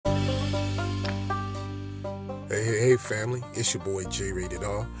Hey family, it's your boy J Rated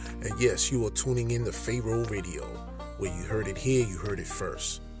R, and yes, you are tuning in to Pharaoh Radio, where you heard it here, you heard it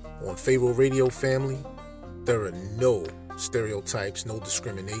first. On Pharaoh Radio, family, there are no stereotypes, no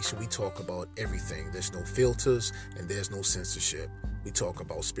discrimination. We talk about everything. There's no filters and there's no censorship. We talk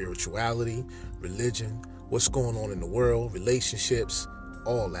about spirituality, religion, what's going on in the world, relationships,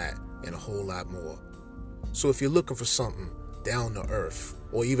 all that, and a whole lot more. So if you're looking for something down to earth,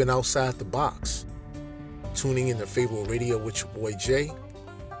 or even outside the box, tuning in to Pharaoh Radio with your boy Jay,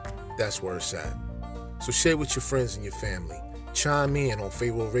 that's where it's at. So share with your friends and your family. Chime in on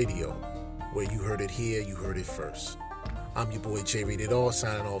Pharaoh Radio, where you heard it here, you heard it first. I'm your boy J Rated R,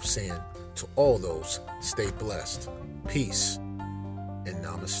 signing off saying to all those, stay blessed, peace, and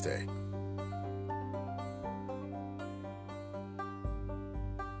namaste.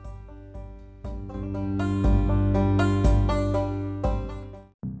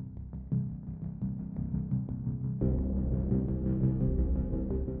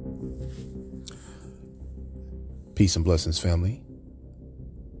 Peace and blessings, family.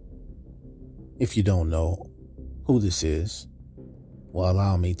 If you don't know who this is, well,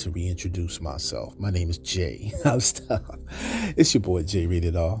 allow me to reintroduce myself. My name is Jay. It's your boy Jay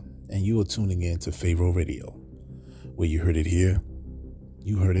Rated R, and you are tuning in to Pharaoh Radio, where you heard it here,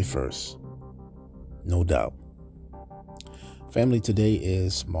 you heard it first. No doubt. Family, today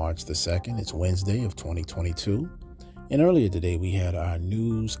is March the 2nd. It's Wednesday of 2022. And earlier today, we had our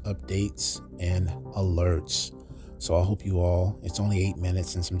news updates and alerts. So I hope you all, it's only 8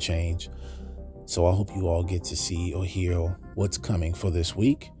 minutes and some change. So I hope you all get to see or hear what's coming for this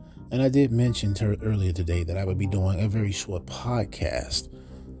week. And I did mention earlier today that I would be doing a very short podcast.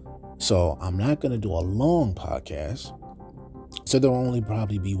 So I'm not going to do a long podcast. So there'll only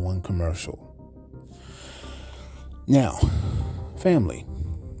probably be one commercial. Now, family,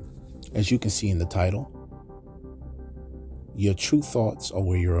 as you can see in the title, your true thoughts are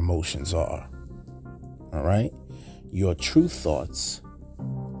where your emotions are. All right? Your true thoughts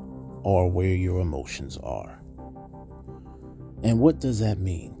are where your emotions are. And what does that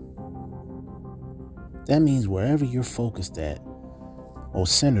mean? That means wherever you're focused at or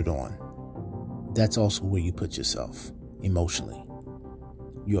centered on, that's also where you put yourself emotionally.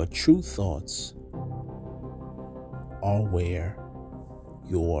 Your true thoughts are where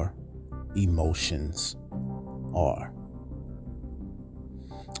your emotions are.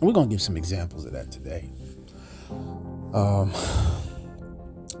 And we're going to give some examples of that today. I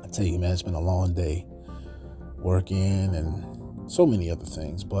tell you, man, it's been a long day working and so many other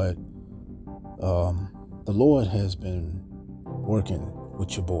things, but the Lord has been working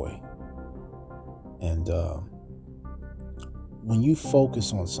with your boy. And when you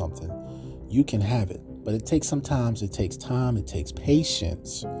focus on something, you can have it, but it takes time, it takes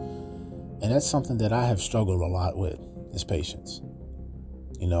patience. And that's something that I have struggled a lot with, is patience.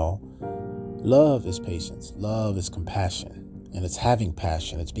 You know, love is patience. Love is compassion. And it's having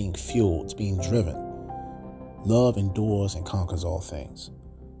passion. It's being fueled. It's being driven. Love endures and conquers all things.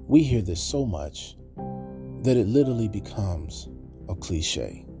 We hear this so much that it literally becomes a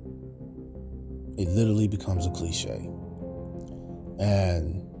cliche. It literally becomes a cliche.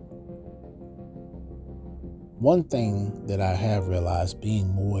 And one thing that I have realized, being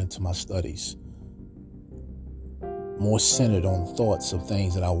more into my studies, more centered on thoughts of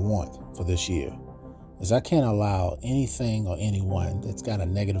things that I want for this year, is I can't allow anything or anyone that's got a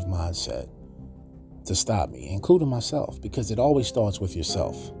negative mindset to stop me, including myself, because it always starts with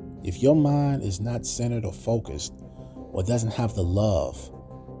yourself. If your mind is not centered or focused or doesn't have the love,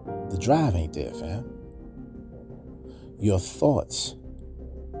 the drive ain't there, fam. Your thoughts,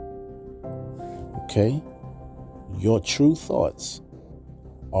 okay? Your true thoughts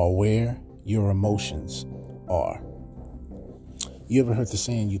are where your emotions are. You ever heard the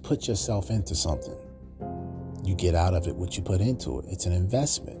saying, you put yourself into something, you get out of it what you put into it. It's an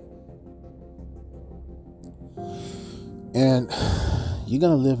investment. And you're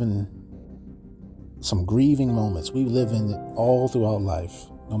going to live in some grieving moments. We live in it all throughout life,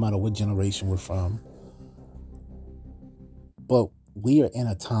 no matter what generation we're from. But we are in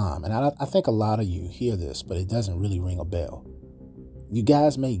a time, and I think a lot of you hear this, but it doesn't really ring a bell. You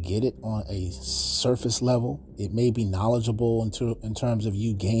guys may get it on a surface level. It may be knowledgeable in terms of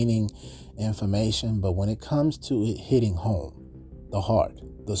you gaining information, but when it comes to it hitting home, the heart,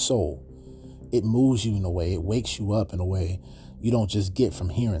 the soul, it moves you in a way, it wakes you up in a way you don't just get from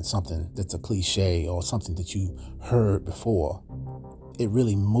hearing something that's a cliche or something that you heard before. It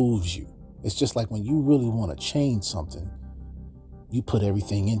really moves you. It's just like when you really want to change something, you put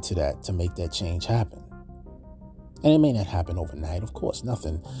everything into that to make that change happen. And it may not happen overnight. Of course,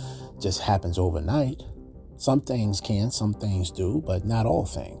 nothing just happens overnight. Some things can, some things do, but not all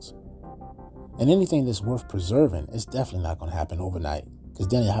things. And anything that's worth preserving is definitely not going to happen overnight, because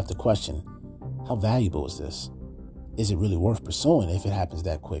then you have to question, how valuable is this? Is it really worth pursuing if it happens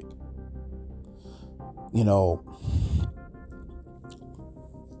that quick? You know,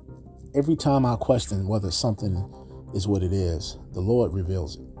 every time I question whether something is what it is, the Lord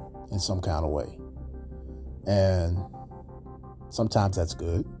reveals it in some kind of way. And sometimes that's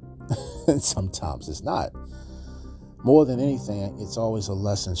good, and sometimes it's not. More than anything, it's always a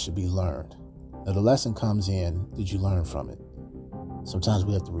lesson should be learned. Now, the lesson comes in, did you learn from it? Sometimes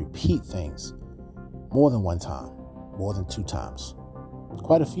we have to repeat things more than one time, more than 2 times,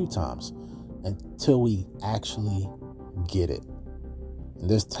 quite a few times, until we actually get it. And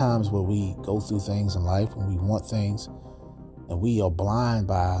there's times where we go through things in life when we want things, and we are blind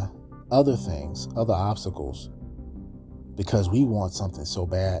by other things, other obstacles, because we want something so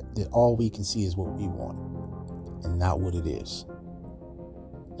bad that all we can see is what we want and not what it is.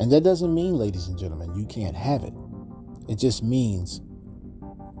 And that doesn't mean, ladies and gentlemen, you can't have it. It just means,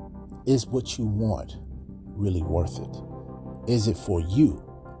 is what you want really worth it? Is it for you?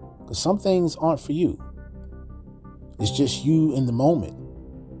 Because some things aren't for you. It's just you in the moment,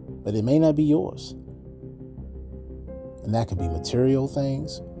 but it may not be yours. And that could be material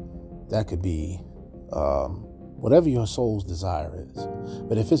things. That could be whatever your soul's desire is.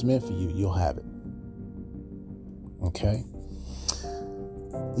 But if it's meant for you, you'll have it. Okay?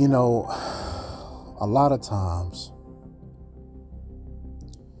 You know, a lot of times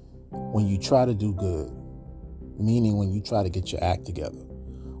when you try to do good, meaning when you try to get your act together,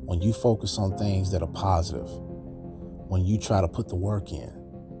 when you focus on things that are positive, when you try to put the work in,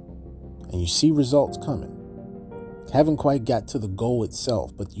 and you see results coming, haven't quite got to the goal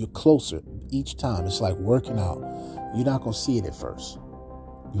itself, but you're closer each time. It's like working out. You're not going to see it at first.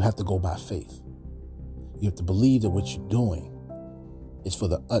 You have to go by faith. You have to believe that what you're doing is for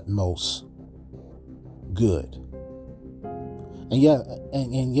the utmost good.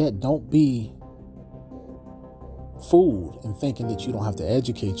 And yet don't be fooled in thinking that you don't have to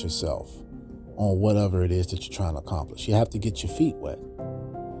educate yourself on whatever it is that you're trying to accomplish. You have to get your feet wet.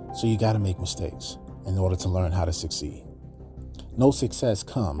 So you got to make mistakes in order to learn how to succeed. No success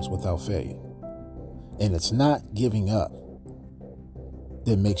comes without failure. And it's not giving up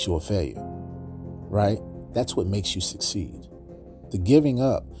that makes you a failure, right? That's what makes you succeed. The giving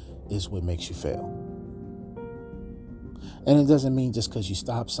up is what makes you fail. And it doesn't mean just because you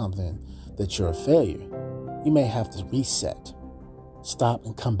stop something that you're a failure. You may have to reset, stop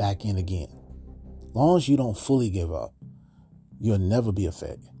and come back in again. As long as you don't fully give up, you'll never be a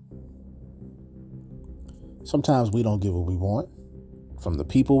failure. Sometimes we don't get what we want from the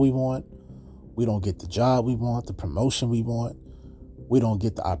people we want. We don't get the job we want, the promotion we want. We don't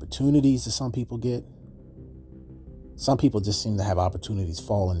get the opportunities that some people get. Some people just seem to have opportunities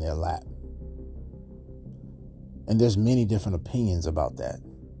fall in their lap. And there's many different opinions about that.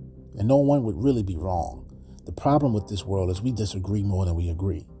 And no one would really be wrong. The problem with this world is we disagree more than we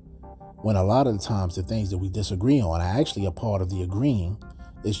agree. When a lot of the times the things that we disagree on are actually a part of the agreeing.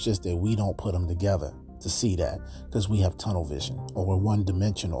 It's just that we don't put them together to see that, because we have tunnel vision, or we're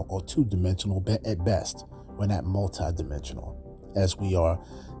one-dimensional or two-dimensional at best. We're not multi-dimensional, as we are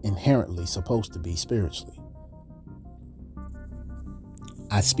inherently supposed to be spiritually.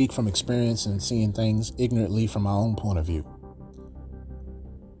 I speak from experience and seeing things ignorantly from my own point of view.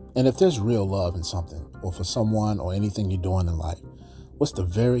 And if there's real love in something, or for someone or anything you're doing in life, what's the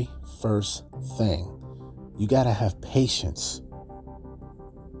very first thing? You got to have patience.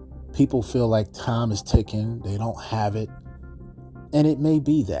 People feel like time is ticking. They don't have it. And it may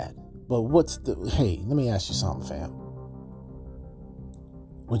be that. But hey, let me ask you something, fam.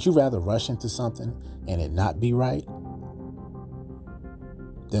 Would you rather rush into something and it not be right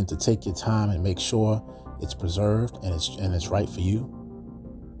than to take your time and make sure it's preserved and it's right for you?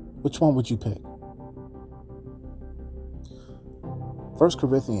 Which one would you pick? 1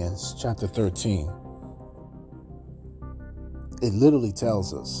 Corinthians chapter 13. It literally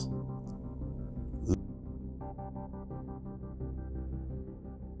tells us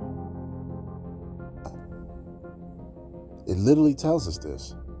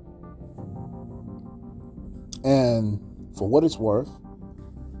this. And for what it's worth,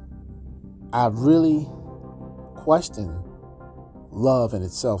 I really question love in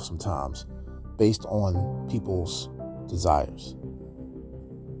itself sometimes based on people's desires.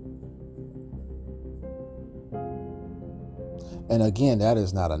 And again, that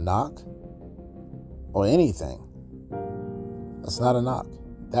is not a knock or anything. That's not a knock.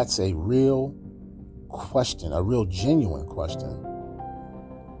 That's a real question, a real genuine question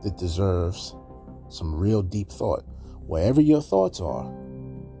that deserves some real deep thought. Wherever your thoughts are,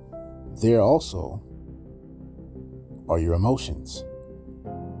 there also are your emotions.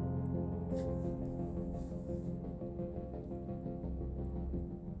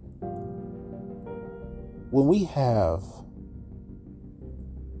 When we have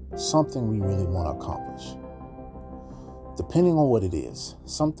something we really want to accomplish, depending on what it is,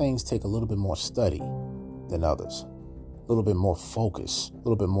 some things take a little bit more study than others, a little bit more focus, a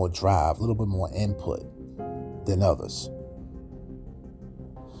little bit more drive, a little bit more input than others.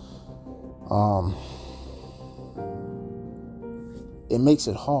 It makes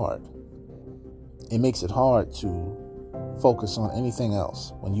it hard. It makes it hard to focus on anything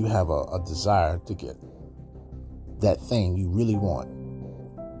else when you have a desire to get that thing you really want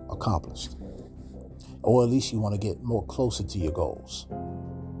accomplished. Or at least you want to get more closer to your goals.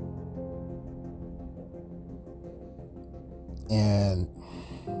 And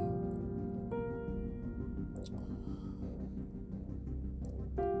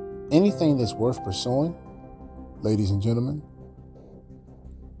anything that's worth pursuing, ladies and gentlemen,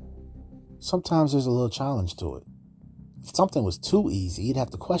 sometimes there's a little challenge to it. If something was too easy, you'd have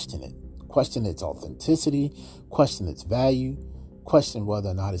to question it. Question its authenticity, question its value, question whether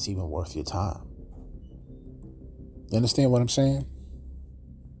or not it's even worth your time. You understand what I'm saying?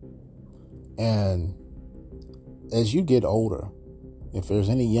 And as you get older, if there's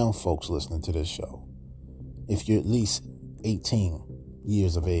any young folks listening to this show, if you're at least 18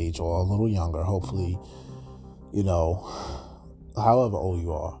 years of age or a little younger, hopefully, however old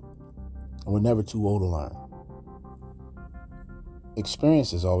you are, we're never too old to learn.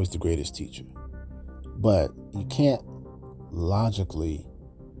 Experience is always the greatest teacher, but you can't logically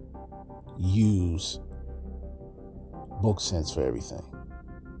use book sense for everything.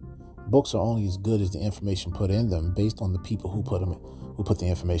 Books are only as good as the information put in them based on the people who put the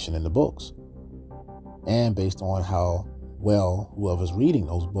information in the books, and based on how well whoever's reading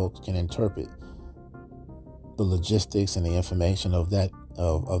those books can interpret the logistics and the information of that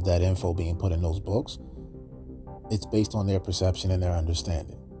info being put in those books. It's based on their perception and their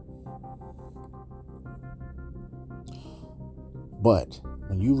understanding. But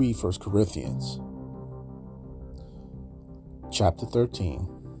when you read 1 Corinthians chapter 13,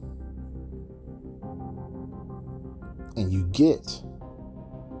 and you get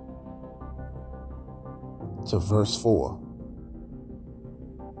to verse 4,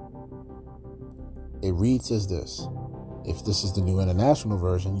 it reads as this. If this is the New International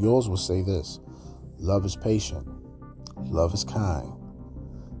Version, yours will say this: love is patient. Love is kind.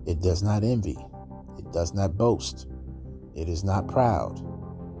 It does not envy. It does not boast. It is not proud.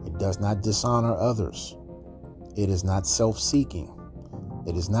 It does not dishonor others. It is not self-seeking.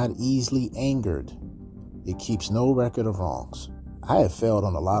 It is not easily angered. It keeps no record of wrongs. I have failed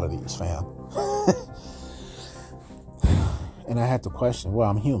on a lot of these, fam. And I had to question, well,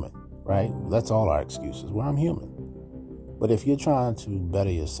 I'm human, right? That's all our excuses. Well, I'm human. But if you're trying to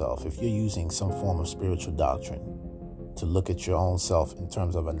better yourself, if you're using some form of spiritual doctrine to look at your own self in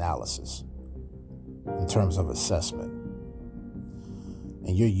terms of analysis, in terms of assessment,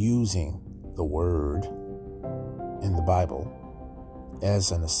 and you're using the word in the Bible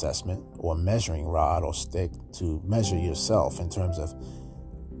as an assessment or measuring rod or stick to measure yourself in terms of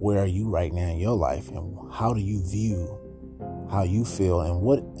where are you right now in your life, and how do you view how you feel, and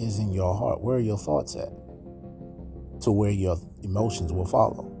what is in your heart, where are your thoughts at, to where your emotions will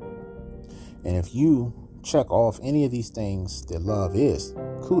follow. And if you check off any of these things that love is,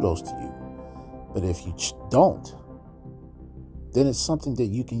 kudos to you. But if you don't, then it's something that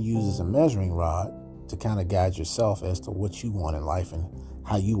you can use as a measuring rod to kind of guide yourself as to what you want in life and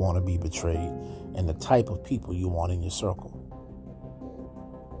how you want to be betrayed and the type of people you want in your circle.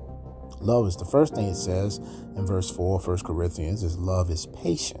 Love is the first thing it says in verse 4 of 1 Corinthians is love is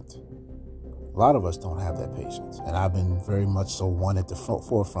patient. A lot of us don't have that patience. And I've been very much so one at the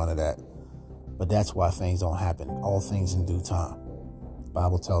forefront of that. But that's why things don't happen. All things in due time. The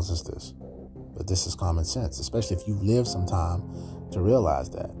Bible tells us this. But this is common sense, especially if you've lived some time to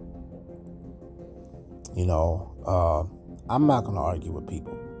realize that. I'm not going to argue with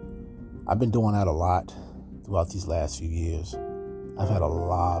people. I've been doing that a lot throughout these last few years. I've had a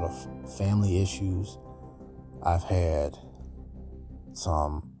lot of family issues. I've had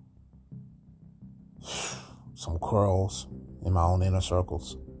some quarrels in my own inner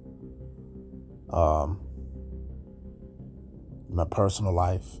circles. My personal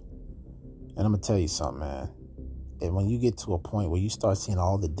life. And I'm going to tell you something, man. And when you get to a point where you start seeing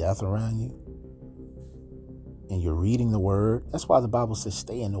all the death around you, and you're reading the word, that's why the Bible says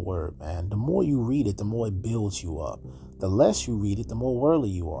stay in the word, man. The more you read it, the more it builds you up. the less you read it, the more worldly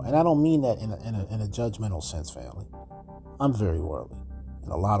you are. And I don't mean that in a judgmental sense, family. I'm very worldly in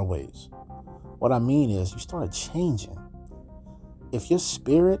a lot of ways. What I mean is you start changing. If your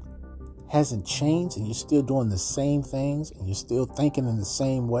spirit hasn't changed and you're still doing the same things and you're still thinking in the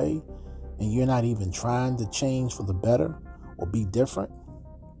same way and you're not even trying to change for the better or be different,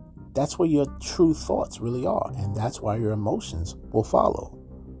 that's where your true thoughts really are. And that's why your emotions will follow.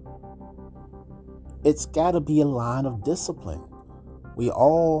 It's got to be a line of discipline. We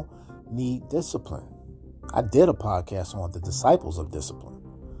all need discipline. I did a podcast on the disciples of discipline.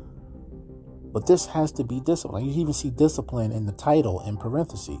 But this has to be discipline. You even see discipline in the title in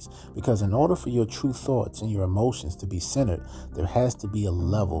parentheses, because in order for your true thoughts and your emotions to be centered, there has to be a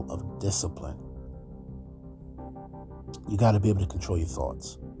level of discipline. You got to be able to control your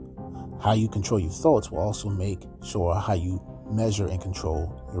thoughts. How you control your thoughts will also make sure how you measure and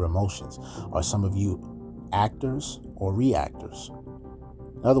control your emotions. Are some of you actors or reactors?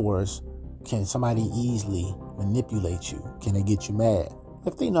 In other words, can somebody easily manipulate you? Can they get you mad?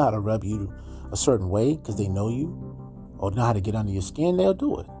 If they know how to rub you a certain way because they know you or know how to get under your skin, they'll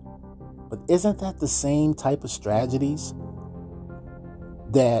do it. But isn't that the same type of strategies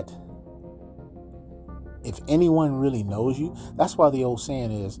that if anyone really knows you? That's why the old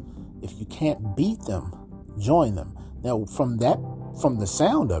saying is, if you can't beat them, join them. Now, from the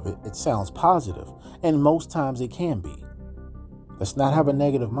sound of it, it sounds positive. And most times it can be. Let's not have a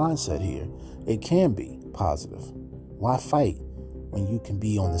negative mindset here. It can be positive. Why fight when you can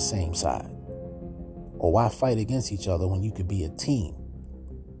be on the same side? Or why fight against each other when you could be a team?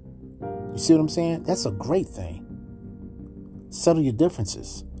 You see what I'm saying? That's a great thing. Settle your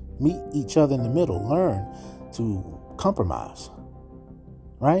differences. Meet each other in the middle. Learn to compromise.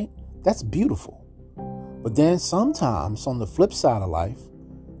 Right? That's beautiful. But then sometimes on the flip side of life,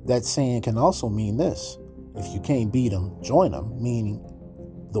 that saying can also mean this. If you can't beat them, join them. Meaning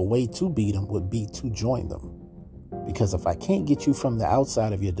the way to beat them would be to join them. Because if I can't get you from the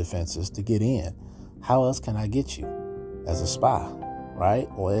outside of your defenses to get in, how else can I get you? As a spy, right?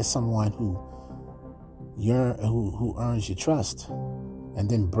 Or as someone who earns your trust and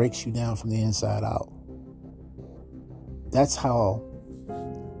then breaks you down from the inside out. That's how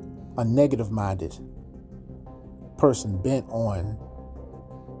a negative-minded person bent on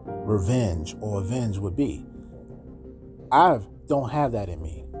revenge or avenge would be. I don't have that in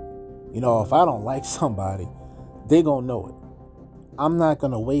me. You know, if I don't like somebody, they're going to know it. I'm not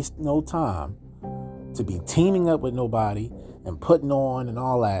going to waste no time to be teaming up with nobody and putting on and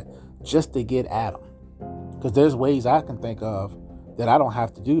all that just to get at them. Because there's ways I can think of that I don't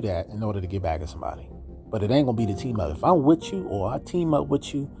have to do that in order to get back at somebody. But it ain't going to be the team up. If I'm with you or I team up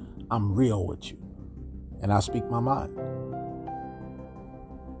with you, I'm real with you. And I speak my mind.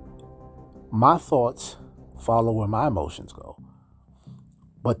 My thoughts follow where my emotions go.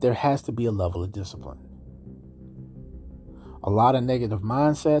 But there has to be a level of discipline. A lot of negative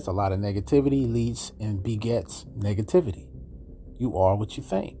mindsets, a lot of negativity leads and begets negativity. You are what you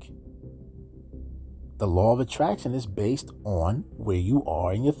think. The law of attraction is based on where you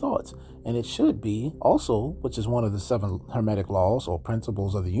are in your thoughts. And it should be also, which is one of the 7 hermetic laws or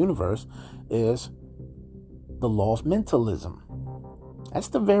principles of the universe, is the law of mentalism. That's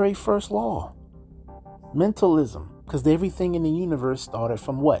the very first law. Mentalism. Because everything in the universe started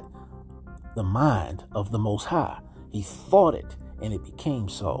from what? The mind of the Most High. He thought it and it became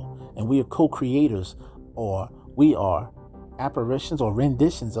so. And we are co-creators, or we are apparitions or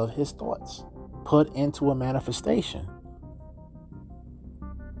renditions of his thoughts put into a manifestation.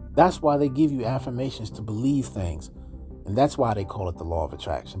 That's why they give you affirmations to believe things. And that's why they call it the law of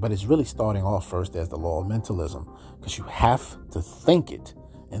attraction. But it's really starting off first as the law of mentalism, because you have to think it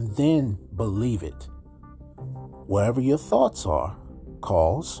and then believe it. Wherever your thoughts are,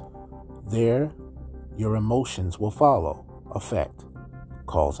 there your emotions will follow. Effect,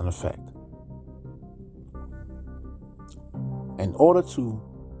 cause and effect. In order to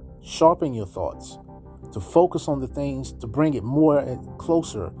sharpen your thoughts, to focus on the things, to bring it more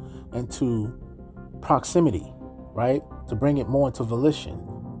closer into proximity, right? To bring it more into volition,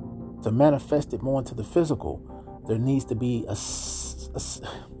 to manifest it more into the physical, there needs to be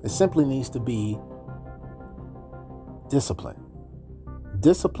it simply needs to be discipline.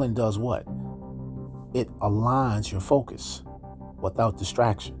 Discipline does what? It aligns your focus without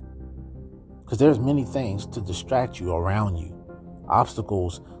distraction. Because there's many things to distract you around you.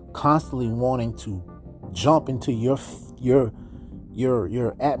 Obstacles constantly wanting to jump into your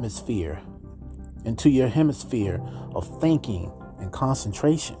atmosphere, into your hemisphere of thinking and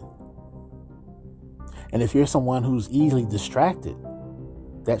concentration. And if you're someone who's easily distracted,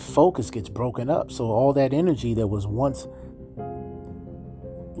 that focus gets broken up. So all that energy that was once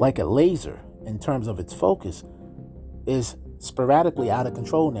like a laser in terms of its focus is sporadically out of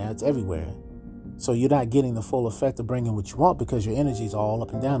control now. It's everywhere. So you're not getting the full effect of bringing what you want because your energy is all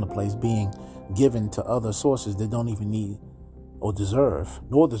up and down the place being given to other sources that don't even need or deserve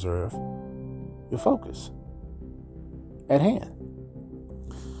your focus at hand.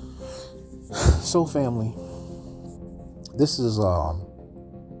 So family, this is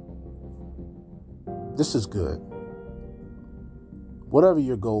good. Whatever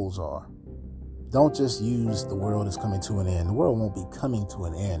your goals are, don't just use the world as coming to an end. The world won't be coming to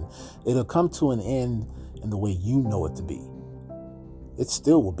an end. It'll come to an end in the way you know it to be. It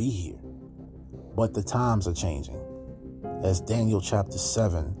still will be here, but the times are changing. As Daniel chapter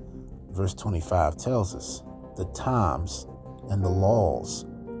 7, verse 25 tells us, the times and the laws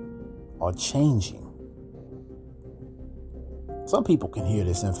are changing. Some people can hear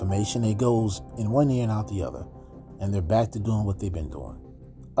this information. It goes in one ear and out the other, and they're back to doing what they've been doing.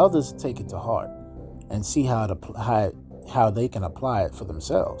 Others take it to heart and see how they can apply it for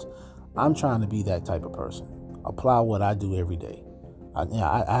themselves. I'm trying to be that type of person. Apply what I do every day.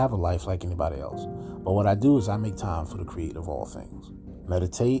 I have a life like anybody else. But what I do is I make time for the creator of all things.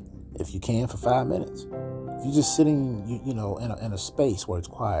 Meditate, if you can, for 5 minutes. If you're just sitting, in a space where it's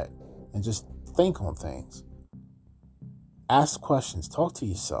quiet and just think on things. Ask questions. Talk to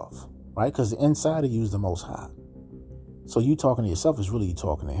yourself, right? Because the inside of you is the Most High. So you talking to yourself is really you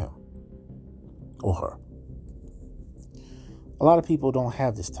talking to him or her. A lot of people don't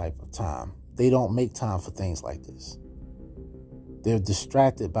have this type of time. They don't make time for things like this. They're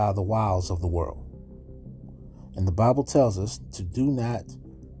distracted by the wiles of the world. And the Bible tells us to do not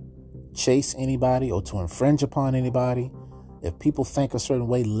chase anybody or to infringe upon anybody. If people think a certain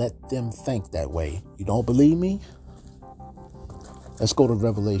way, let them think that way. You don't believe me? Let's go to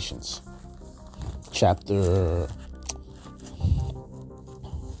Revelations chapter 22.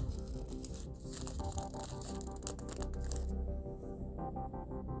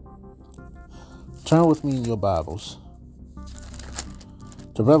 Turn with me in your Bibles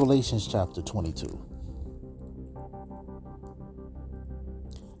to Revelations chapter 22.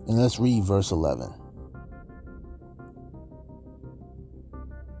 And let's read verse 11.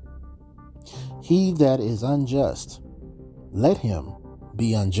 He that is unjust, let him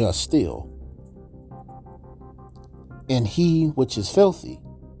be unjust still. And he which is filthy,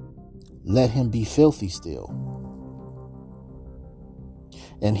 let him be filthy still.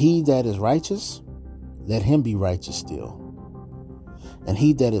 And he that is righteous, let him be righteous still. And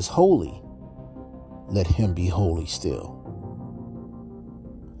he that is holy, let him be holy still.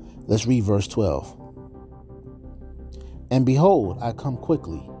 Let's read verse 12. And behold, I come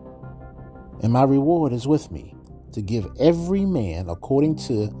quickly, and my reward is with me, to give every man according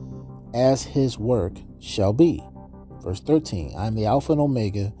to as his work shall be. Verse 13, I am the Alpha and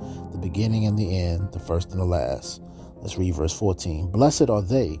Omega, the beginning and the end, the first and the last. Let's read verse 14. Blessed are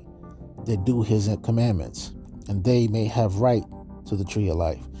they that do his commandments, and they may have right to the tree of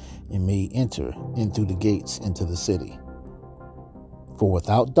life, and may enter in through the gates into the city. For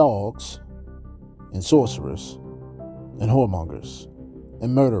without dogs, and sorcerers, and whoremongers,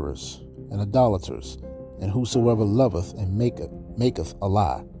 and murderers, and idolaters, and whosoever loveth and maketh a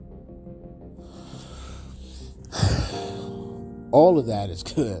lie. All of that is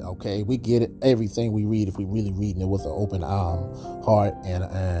good, okay? We get it, everything we read if we really reading it with an open heart.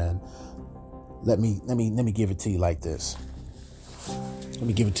 And let me give it to you like this. Let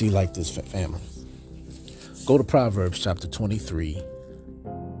me give it to you like this, family. Go to Proverbs chapter 23,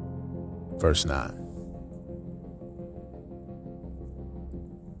 verse 9.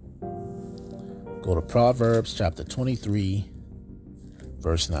 Go to Proverbs chapter 23,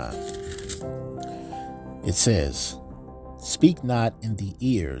 verse 9. It says, speak not in the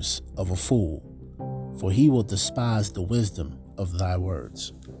ears of a fool, for he will despise the wisdom of thy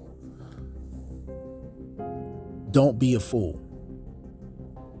words. Don't be a fool.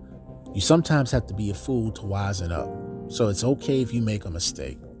 You sometimes have to be a fool to wisen up. So it's okay if you make a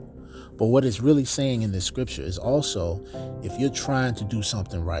mistake. But what it's really saying in this scripture is also, if you're trying to do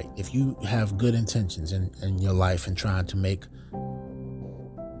something right, if you have good intentions in your life and trying to make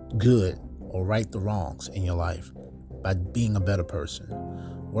good or right the wrongs in your life by being a better person,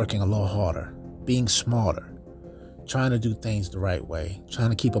 working a little harder, being smarter, trying to do things the right way,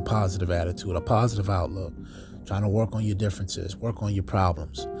 trying to keep a positive attitude, a positive outlook, trying to work on your differences, work on your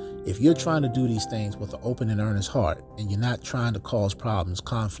problems. If you're trying to do these things with an open and earnest heart, and you're not trying to cause problems,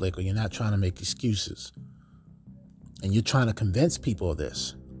 conflict, or you're not trying to make excuses, and you're trying to convince people of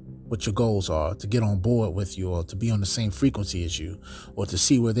this, what your goals are, to get on board with you, or to be on the same frequency as you, or to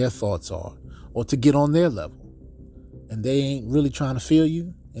see where their thoughts are, or to get on their level. And they ain't really trying to feel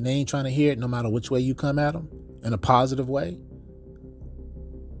you, and they ain't trying to hear it no matter which way you come at them in a positive way.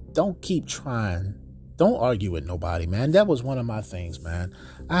 Don't keep trying. Don't argue with nobody, man. That was one of my things, man.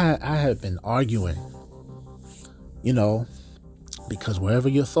 I have been arguing, because wherever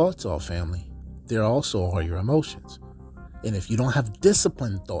your thoughts are, family, there also are your emotions. And if you don't have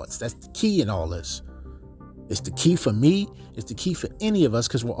disciplined thoughts, that's the key in all this. It's the key for me. It's the key for any of us,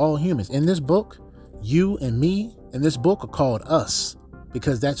 because we're all humans. In this book, you and me in this book are called us,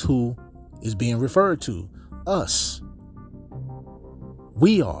 because that's who is being referred to. Us.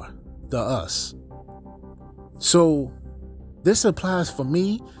 We are the us. So this applies for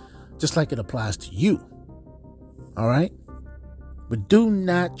me just like it applies to you. All right? But do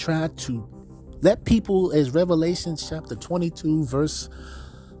not try to let people, as Revelation chapter 22, verse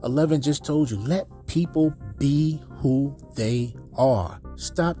 11 just told you, let people be who they are.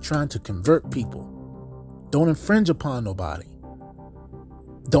 Stop trying to convert people. Don't infringe upon nobody.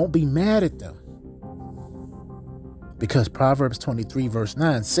 Don't be mad at them. Because Proverbs 23 verse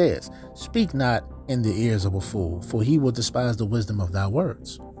 9 says, speak not in the ears of a fool, for he will despise the wisdom of thy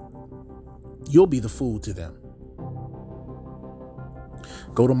words. You'll be the fool to them.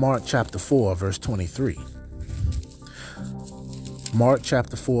 Go to Mark chapter 4 verse 23. Mark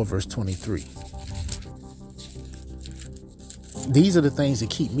chapter 4 verse 23. These are the things that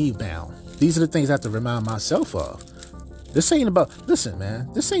keep me bound. These are the things I have to remind myself of. This ain't about, listen, man,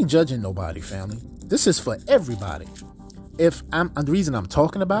 this ain't judging nobody, family. This is for everybody. The reason I'm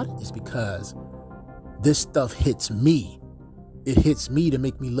talking about it is because this stuff hits me. It hits me to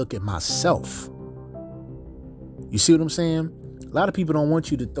make me look at myself. You see what I'm saying? A lot of people don't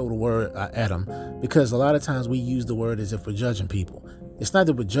want you to throw the word at them, because a lot of times we use the word as if we're judging people. It's not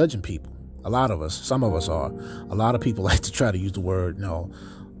that we're judging people. A lot of us, some of us are. A lot of people like to try to use the word. No.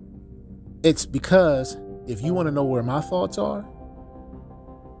 It's because if you want to know where my thoughts are,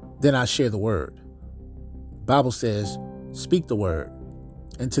 then I share the word. Bible says, speak the word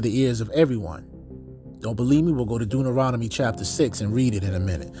into the ears of everyone. Don't believe me? We'll go to Deuteronomy chapter 6 and read it in a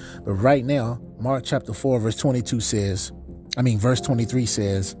minute. But right now, Mark chapter 4, verse 23 says,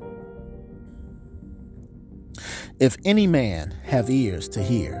 if any man have ears to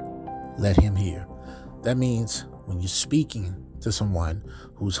hear, let him hear. That means when you're speaking to someone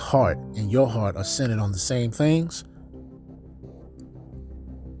whose heart and your heart are centered on the same things,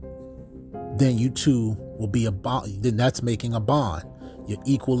 then you two will be a bond. Then that's making a bond. You're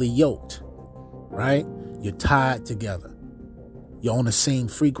equally yoked, right? You're tied together. You're on the same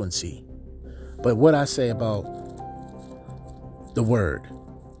frequency. But what I say about the word,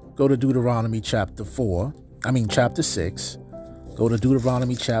 go to Deuteronomy chapter 6. Go to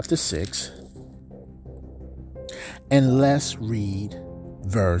Deuteronomy chapter 6. And let's read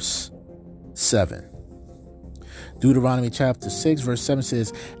verse 7. Deuteronomy chapter 6, verse 7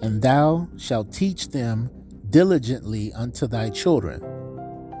 says, and thou shalt teach them diligently unto thy children,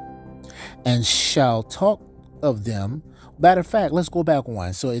 and shall talk of them. Matter of fact, let's go back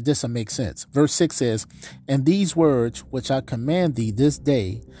one so this will make sense. Verse 6 says, and these words which I command thee this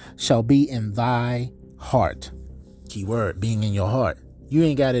day shall be in thy heart. Key word, being in your heart. You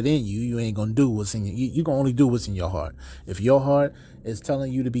ain't got it in you. You ain't gonna do what's in you. You can only do what's in your heart. If your heart is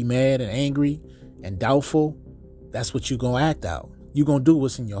telling you to be mad and angry and doubtful, that's what you're gonna act out. You're gonna do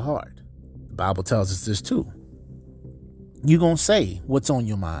what's in your heart. The Bible tells us this too. You're gonna say what's on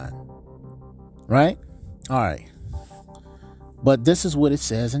your mind. Right? All right. But this is what it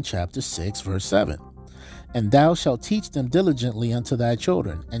says in chapter 6, verse 7. And thou shalt teach them diligently unto thy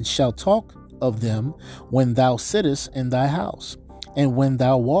children, and shalt talk of them when thou sittest in thy house, and when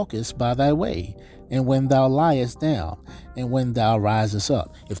thou walkest by thy way, and when thou liest down, and when thou risest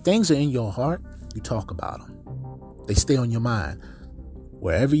up. If things are in your heart, you talk about them. They stay on your mind.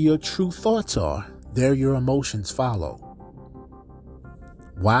 Wherever your true thoughts are, there your emotions follow.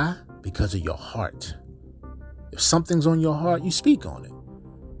 Why? Because of your heart. If something's on your heart, you speak on it.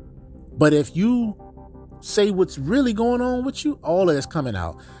 But if you say what's really going on with you, all of that's coming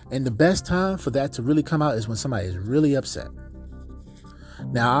out. And the best time for that to really come out is when somebody is really upset.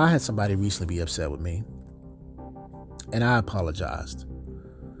 Now, I had somebody recently be upset with me, and I apologized.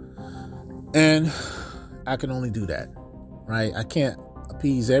 And I can only do that, right? I can't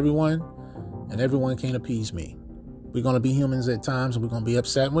appease everyone, and everyone can't appease me. We're going to be humans at times, and we're going to be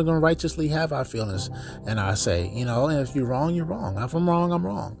upset, and we're going to righteously have our feelings and our say, and if you're wrong, you're wrong. If I'm wrong, I'm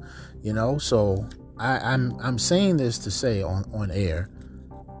wrong, so I'm saying this to say on air,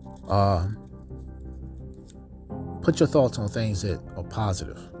 put your thoughts on things that are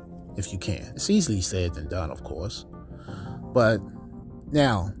positive. if you can. It's easily said than done, of course. But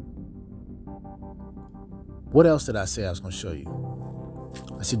now, what else did I say I was going to show you?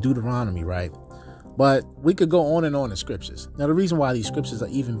 I said Deuteronomy, right? But we could go on and on in scriptures. Now, the reason why these scriptures are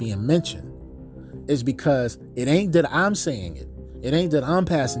even being mentioned is because it ain't that I'm saying it. It ain't that I'm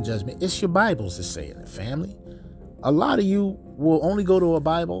passing judgment. It's your Bibles that's saying it, family. A lot of you will only go to a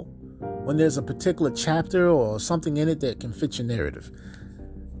Bible when there's a particular chapter or something in it that can fit your narrative.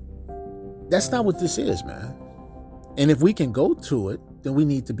 That's not what this is, man. And if we can go to it, then we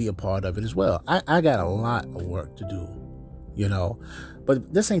need to be a part of it as well. I got a lot of work to do, you know,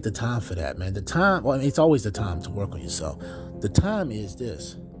 but this ain't the time for that, man. The time, well, I mean, it's always the time to work on yourself. The time is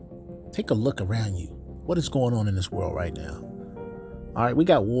this. Take a look around you. What is going on in this world right now? All right, we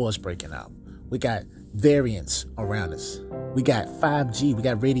got wars breaking out. We got variants around us. We got 5G. We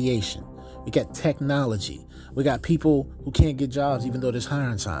got radiation. We got technology. We got people who can't get jobs even though there's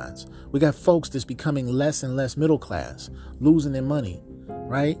hiring signs. We got folks that's becoming less and less middle class, losing their money,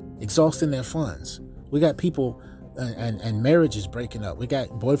 right? Exhausting their funds. We got people and marriages breaking up. We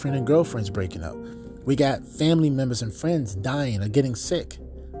got boyfriend and girlfriends breaking up. We got family members and friends dying or getting sick.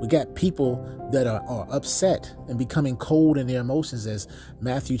 We got people that are upset and becoming cold in their emotions, as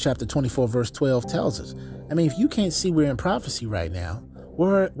Matthew chapter 24, verse 12 tells us. I mean, if you can't see we're in prophecy right now,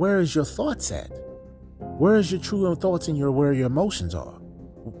 where is your thoughts at? Where is your true thoughts and where your emotions are?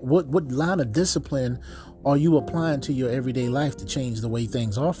 What line of discipline are you applying to your everyday life to change the way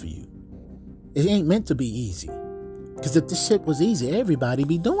things are for you? It ain't meant to be easy. Because if this shit was easy, everybody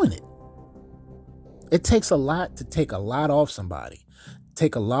be doing it. It takes a lot to take a lot off somebody.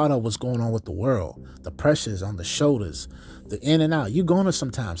 Take a lot of what's going on with the world, the pressures on the shoulders, the in and out. You're going to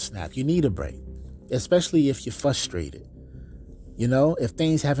sometimes snap. You need a break, especially if you're frustrated. You know, if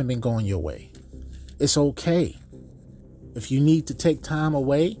things haven't been going your way, it's okay. If you need to take time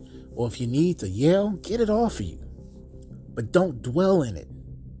away or if you need to yell, get it off of you. But don't dwell in it.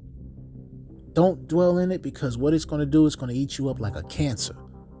 Don't dwell in it, because what it's going to do is going to eat you up like a cancer.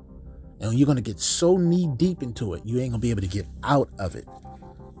 And you're going to get so knee deep into it, you ain't going to be able to get out of it.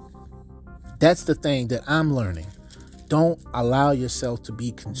 That's the thing that I'm learning. Don't allow yourself to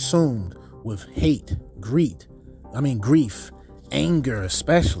be consumed with hate, grief, anger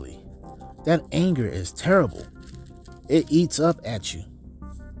especially. That anger is terrible. It eats up at you.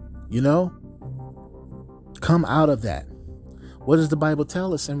 You know? Come out of that. What does the Bible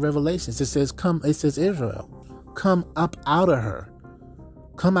tell us in Revelations? It says, Israel, come up out of her.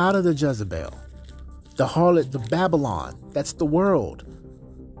 Come out of the Jezebel, the harlot, the Babylon. That's the world.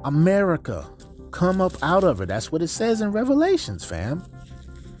 America, come up out of her. That's what it says in Revelations, fam.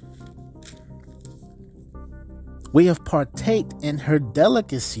 We have partaked in her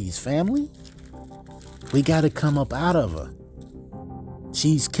delicacies, family. We got to come up out of her.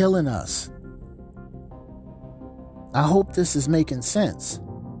 She's killing us. I hope this is making sense.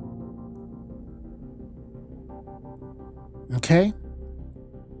 Okay?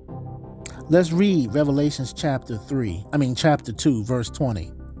 Let's read Revelations chapter 2, verse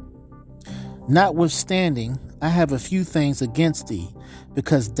 20. Notwithstanding, I have a few things against thee,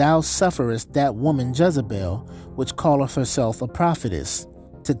 because thou sufferest that woman Jezebel, which calleth herself a prophetess,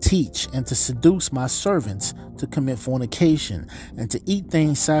 to teach and to seduce my servants to commit fornication, and to eat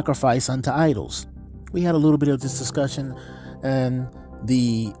things sacrificed unto idols. We had a little bit of this discussion in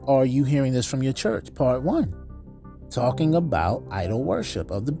the Are You Hearing This From Your Church? Part 1. Talking about idol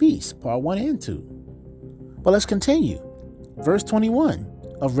worship of the beast, part 1 and 2. But let's continue. Verse 21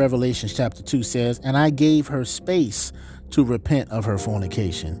 of Revelation chapter 2 says, and I gave her space to repent of her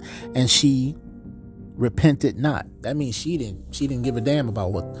fornication, and she repented not. That means she didn't give a damn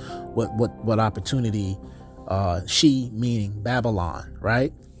about what opportunity, she meaning Babylon,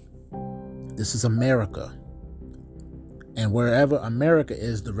 right? This is America. And wherever America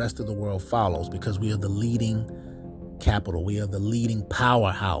is, the rest of the world follows, because we are the leading capital. We are the leading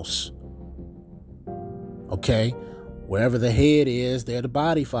powerhouse. Okay? Wherever the head is, there the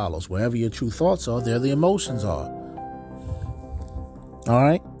body follows. Wherever your true thoughts are, there the emotions are. All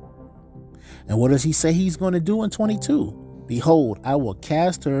right? And what does he say he's going to do in 22? Behold, I will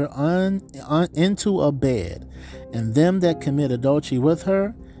cast her into a bed, and them that commit adultery with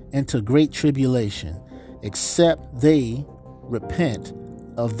her into great tribulation, except they repent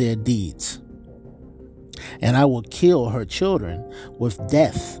of their deeds. And I will kill her children with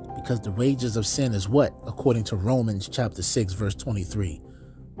death, because the wages of sin is what? According to Romans chapter 6, verse 23.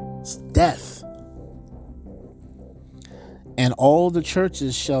 It's death. And all the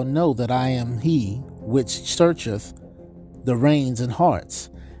churches shall know that I am he which searcheth the reins and hearts,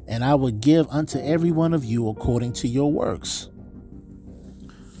 and I will give unto every one of you according to your works.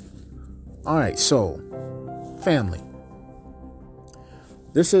 All right, so family,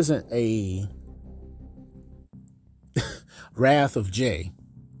 this isn't a wrath of Jay,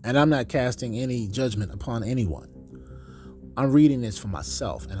 and I'm not casting any judgment upon anyone. I'm reading this for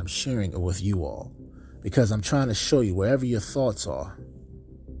myself, and I'm sharing it with you all because I'm trying to show you wherever your thoughts are,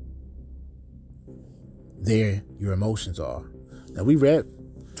 there your emotions are. Now, we read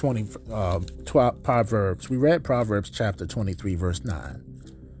Proverbs. We read Proverbs chapter 23, verse 9,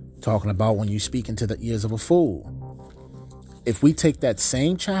 talking about when you speak into the ears of a fool. If we take that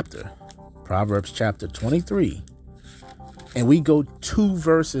same chapter, Proverbs chapter 23, and we go 2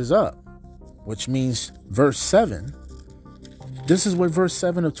 verses up, which means verse 7, this is what verse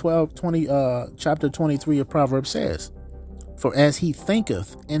 7 of chapter 23 of Proverbs says. For as he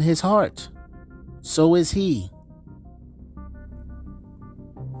thinketh in his heart, so is he.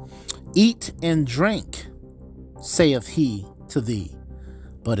 Eat and drink, saith he to thee,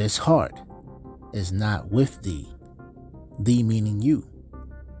 but his heart is not with thee. Thee meaning you.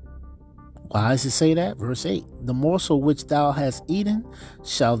 Why does it say that? Verse 8, the morsel which thou hast eaten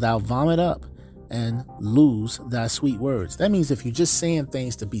shalt thou vomit up and lose thy sweet words. That means if you're just saying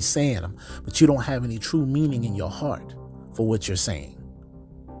things to be saying them, but you don't have any true meaning in your heart for what you're saying,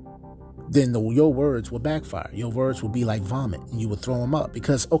 then your words will backfire. Your words will be like vomit, and you will throw them up.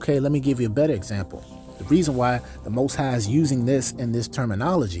 Because, okay, let me give you a better example. The reason why the Most High is using this in this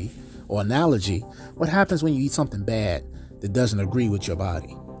terminology or analogy, what happens when you eat something bad that doesn't agree with your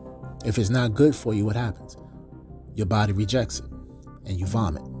body? If it's not good for you, what happens? Your body rejects it, and you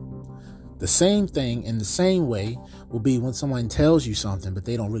vomit. The same thing in the same way will be when someone tells you something, but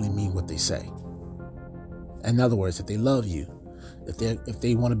they don't really mean what they say. In other words, if they love you, if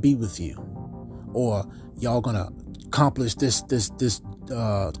they want to be with you, or y'all gonna accomplish this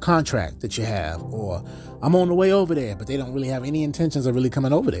contract that you have, or I'm on the way over there, but they don't really have any intentions of really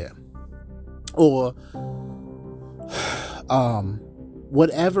coming over there, or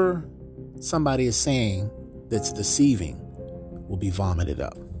whatever somebody is saying that's deceiving will be vomited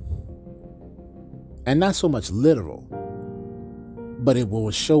up. And not so much literal, but it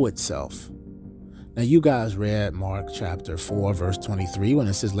will show itself. Now, you guys read Mark chapter 4, verse 23, when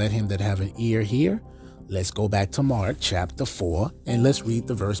it says, let him that have an ear hear. Let's go back to Mark chapter 4, and let's read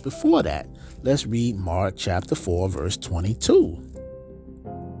the verse before that. Let's read Mark chapter 4, verse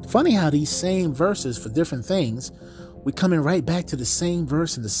 22. Funny how these same verses for different things, we're coming right back to the same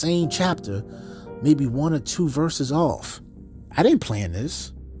verse in the same chapter, maybe 1 or 2 verses off. I didn't plan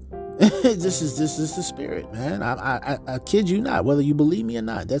this. This is the spirit, man. I kid you not. Whether you believe me or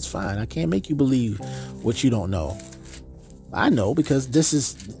not, that's fine. I can't make you believe what you don't know. I know, because this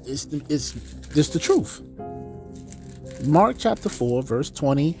is the truth. Mark chapter 4, verse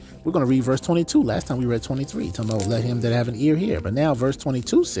 20. We're going to read verse 22. Last time we read 23, talking about let him that have an ear hear. But now verse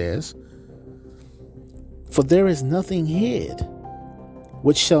 22 says, for there is nothing hid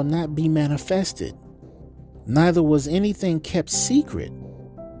which shall not be manifested, neither was anything kept secret,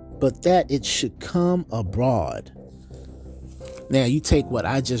 but that it should come abroad. Now, you take what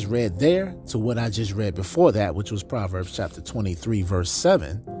I just read there to what I just read before that, which was Proverbs chapter 23, verse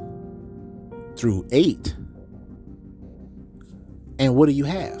 7 through 8. And what do you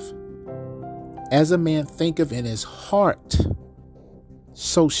have? As a man thinketh in his heart,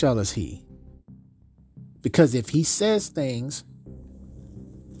 so shall he. Because if he says things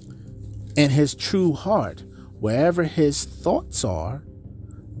in his true heart, wherever his thoughts are,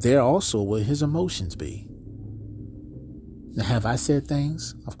 there also will his emotions be. Now, have I said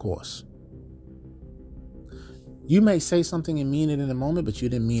things? Of course. You may say something and mean it in a moment, but you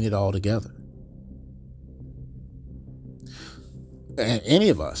didn't mean it all together. And any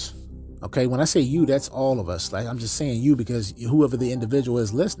of us, okay? When I say you, that's all of us. Like, I'm just saying you because whoever the individual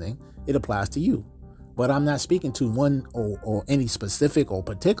is listening, it applies to you. But I'm not speaking to one or any specific or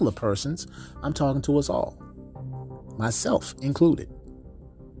particular persons. I'm talking to us all, myself included.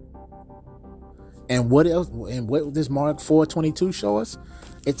 And what else? And what does Mark 4:22 show us?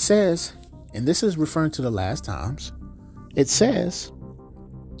 It says, and this is referring to the last times, it says,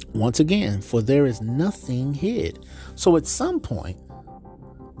 once again, for there is nothing hid. So at some point,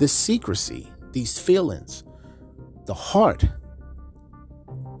 this secrecy, these feelings, the heart,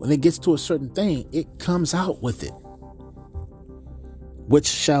 when it gets to a certain thing, it comes out with it. Which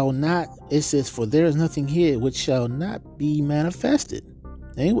shall not, it says, for there is nothing hid, which shall not be manifested.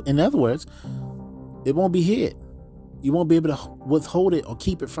 In other words, it won't be hid. You won't be able to withhold it or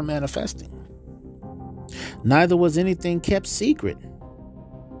keep it from manifesting. Neither was anything kept secret.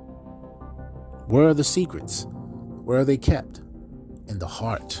 Where are the secrets? Where are they kept? In the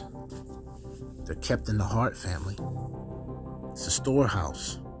heart. They're kept in the heart, family. It's a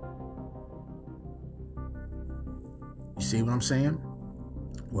storehouse. see what I'm saying?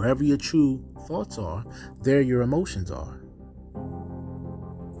 Wherever your true thoughts are, there your emotions are.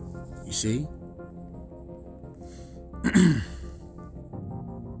 You see?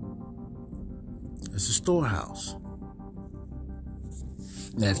 It's a storehouse.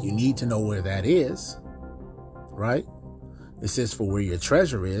 Now, if you need to know where that is, right? It says, for where your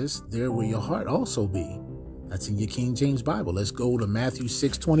treasure is, there will your heart also be. That's in your King James Bible. Let's go to Matthew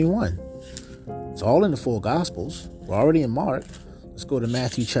 6:21. It's all in the four Gospels. We're already in Mark. Let's go to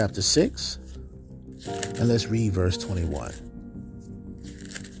Matthew chapter 6, and let's read verse 21.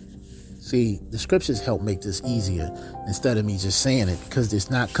 See, the scriptures help make this easier instead of me just saying it, because it's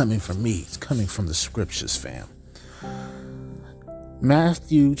not coming from me. It's coming from the scriptures, fam.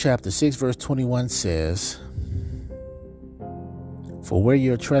 Matthew chapter 6, verse 21 says, for where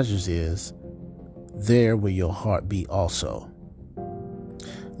your treasures is, there will your heart be also.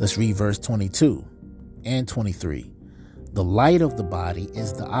 Let's read verse 22 and 23. The light of the body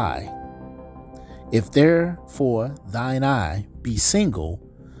is the eye. If therefore thine eye be single,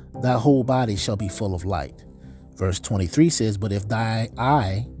 thy whole body shall be full of light. Verse 23 says, but if thy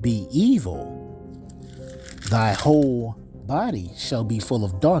eye be evil, thy whole body shall be full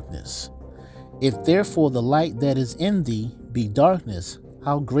of darkness. If therefore the light that is in thee be darkness,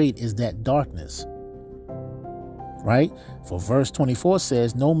 how great is that darkness? Right? For verse 24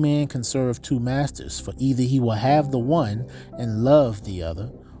 says, no man can serve two masters, for either he will have the one and love the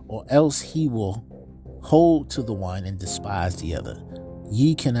other, or else he will hold to the one and despise the other.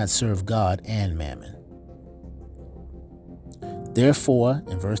 Ye cannot serve God and mammon. Therefore,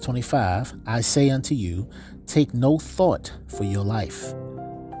 in verse 25, I say unto you, take no thought for your life,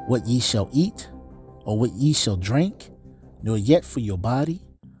 what ye shall eat, or what ye shall drink, nor yet for your body,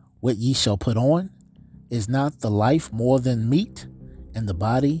 what ye shall put on. Is not the life more than meat, and the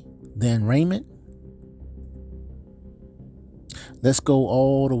body than raiment? Let's go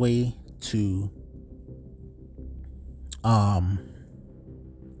all the way to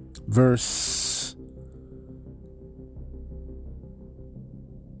verse.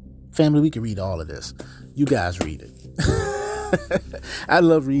 Family, we can read all of this. You guys read it. I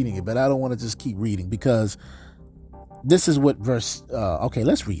love reading it, but I don't want to just keep reading, because this is what verse. Okay,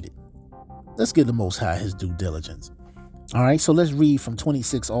 let's read it. Let's give the Most High his due diligence. All right, so let's read from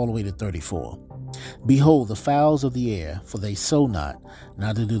 26 all the way to 34. Behold, the fowls of the air, for they sow not,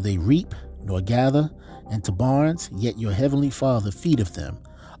 neither do they reap, nor gather into barns, yet your heavenly Father feedeth them.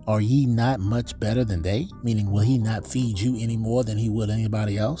 Are ye not much better than they? Meaning, will he not feed you any more than he would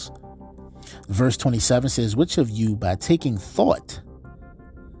anybody else? Verse 27 says, which of you, by taking thought,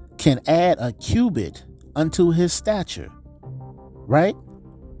 can add a cubit unto his stature? Right?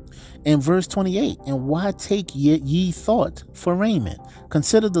 In verse 28, and why take ye thought for raiment?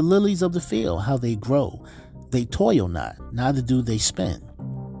 Consider the lilies of the field, how they grow. They toil not, neither do they spin.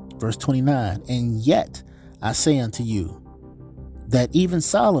 Verse 29, and yet I say unto you, that even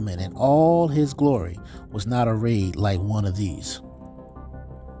Solomon in all his glory was not arrayed like one of these.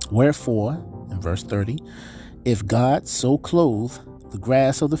 Wherefore, in verse 30, if God so clothe the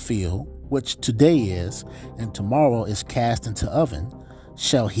grass of the field, which today is, and tomorrow is cast into oven,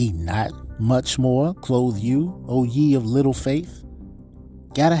 shall he not much more clothe you, O ye of little faith?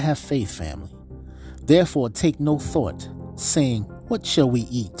 Gotta have faith, family. Therefore take no thought, saying, what shall we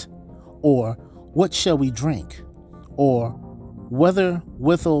eat? Or what shall we drink? Or whether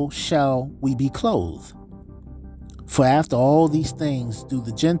withal shall we be clothed? For after all these things do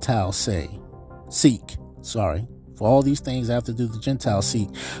the Gentiles seek. For all these things after do the Gentiles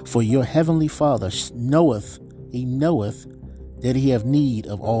seek. For your heavenly Father knoweth that he have need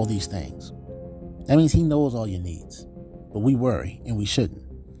of all these things. That means he knows all your needs. But we worry, and we shouldn't.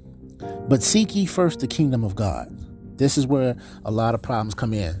 But seek ye first the kingdom of God. This is where a lot of problems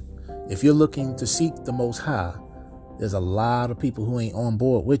come in. If you're looking to seek the Most High, there's a lot of people who ain't on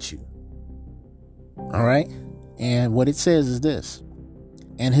board with you. All right? And what it says is this: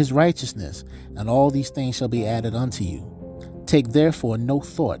 and his righteousness, and all these things shall be added unto you. Take therefore no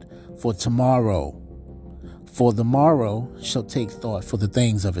thought for tomorrow, for the morrow shall take thought for the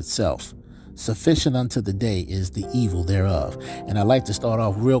things of itself. Sufficient unto the day is the evil thereof. And I'd like to start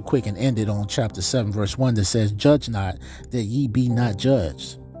off real quick and end it on chapter 7, verse 1 that says, judge not that ye be not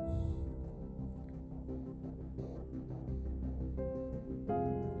judged.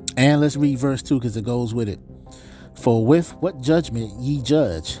 And let's read verse 2 because it goes with it. For with what judgment ye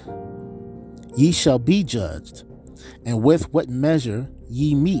judge, ye shall be judged. And with what measure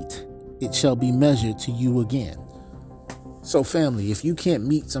ye meet, it shall be measured to you again. So family, if you can't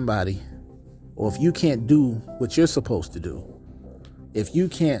meet somebody, or if you can't do what you're supposed to do, if you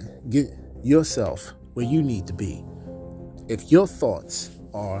can't get yourself where you need to be, if your thoughts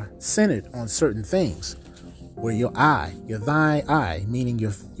are centered on certain things, where your thine eye, meaning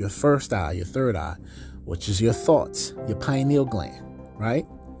your first eye, your third eye, which is your thoughts, your pineal gland, right?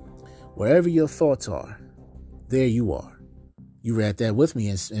 Wherever your thoughts are, there you are. You read that with me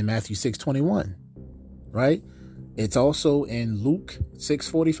in Matthew 6:21, right? It's also in Luke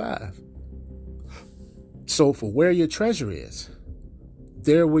 6:45. So for where your treasure is,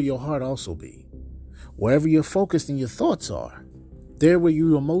 there will your heart also be. Wherever you're focused and your thoughts are, there will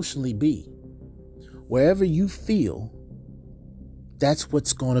you emotionally be. Wherever you feel, that's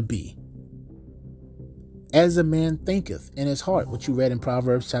what's going to be. As a man thinketh in his heart, which you read in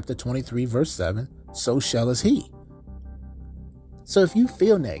Proverbs chapter 23, verse 7, so shall is he. So if you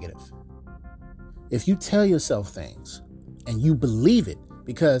feel negative, if you tell yourself things and you believe it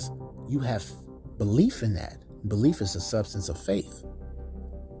because you have belief in that, belief is the substance of faith.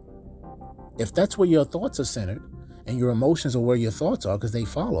 If that's where your thoughts are centered and your emotions are where your thoughts are because they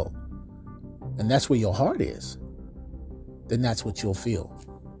follow, and that's where your heart is, then that's what you'll feel.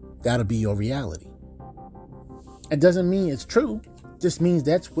 That'll be your reality. It doesn't mean it's true. It just means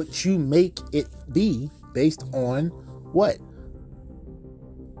that's what you make it be based on what?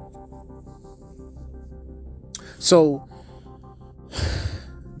 So,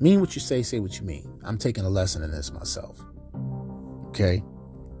 mean what you say what you mean. I'm taking a lesson in this myself. Okay?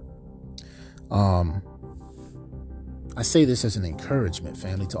 I say this as an encouragement,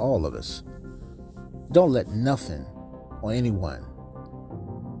 family, to all of us. Don't let nothing or anyone,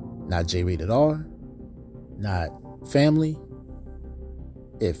 not J-Rated R, not family,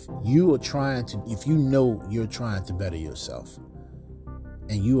 if you know you're trying to better yourself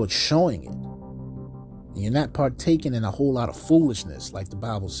and you are showing it, and you're not partaking in a whole lot of foolishness like the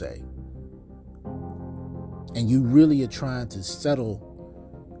Bible say, and you really are trying to settle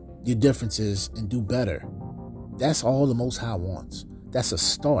your differences and do better, that's all the Most High wants. That's a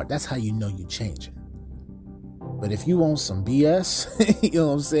start. That's how you know you're changing. But if you want some BS, you know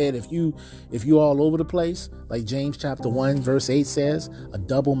what I'm saying? If you all over the place, like James chapter 1, verse 8 says, a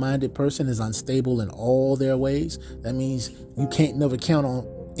double-minded person is unstable in all their ways. That means you can't never count on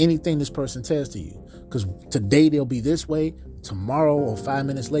anything this person says to you. Because today they'll be this way, tomorrow or 5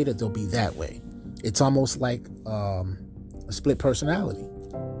 minutes later, they'll be that way. It's almost like a split personality.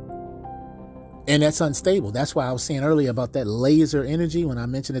 And that's unstable. That's why I was saying earlier about that laser energy when I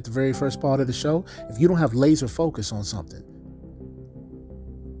mentioned at the very first part of the show. If you don't have laser focus on something,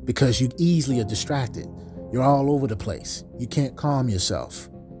 because you easily are distracted, you're all over the place. You can't calm yourself,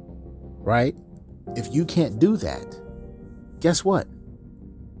 right? If you can't do that, guess what?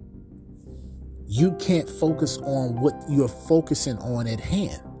 You can't focus on what you're focusing on at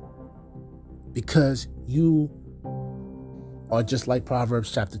hand, because you are just like Proverbs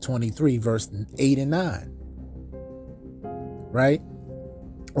chapter 23, verse 8 and 9. Right?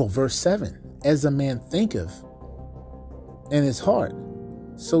 Oh, verse 7. As a man thinketh in his heart,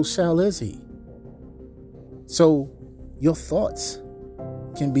 so shall is he. So your thoughts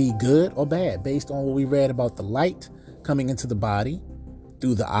can be good or bad based on what we read about the light coming into the body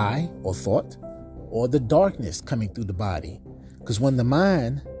through the eye or thought, or the darkness coming through the body. Because when the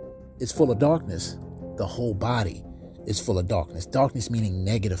mind is full of darkness, the whole body is full of darkness. Darkness meaning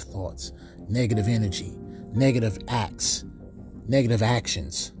negative thoughts, negative energy, negative acts, negative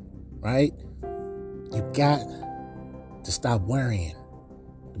actions, right? You got to stop worrying.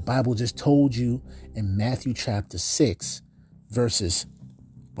 The Bible just told you in Matthew chapter 6, verses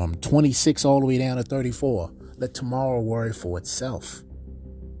from 26 all the way down to 34, let tomorrow worry for itself.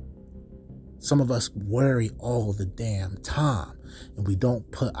 Some of us worry all the damn time, and we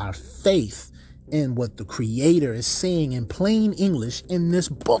don't put our faith in what the Creator is saying in plain English in this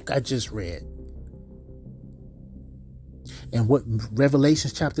book I just read. And what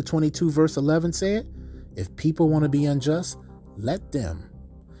Revelation chapter 22 verse 11 said, if people want to be unjust, let them.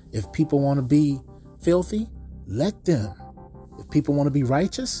 If people want to be filthy, let them. If people want to be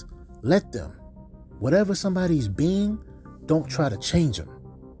righteous, let them. Whatever somebody's being, don't try to change them.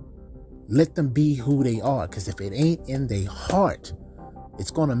 Let them be who they are, because if it ain't in their heart,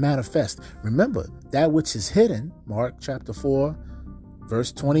 it's going to manifest. Remember, that which is hidden, Mark chapter 4,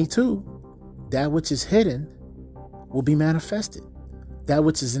 verse 22, that which is hidden will be manifested. That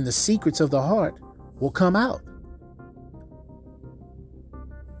which is in the secrets of the heart will come out.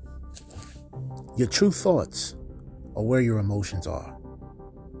 Your true thoughts are where your emotions are.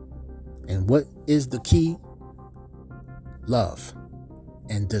 And what is the key? Love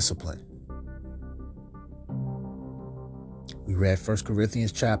and discipline. We read 1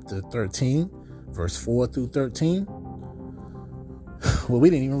 Corinthians chapter 13, verse 4 through 13. Well, we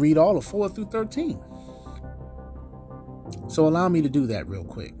didn't even read all of 4 through 13. So allow me to do that real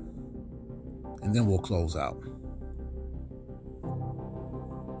quick, and then we'll close out.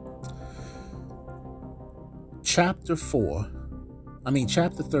 Chapter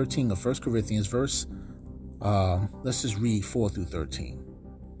 13 of 1 Corinthians, let's just read 4 through 13.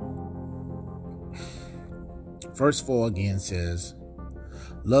 Verse 4 again says,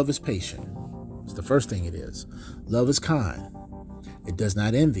 love is patient. It's the first thing it is. Love is kind. It does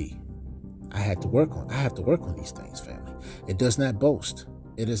not envy. I have to work on these things, family. It does not boast.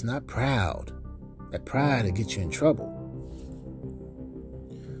 It is not proud. That pride will get you in trouble.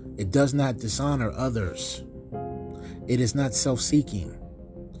 It does not dishonor others. It is not self-seeking.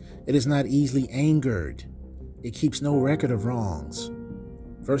 It is not easily angered. It keeps no record of wrongs.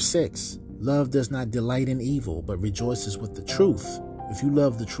 Verse 6, love does not delight in evil, but rejoices with the truth. If you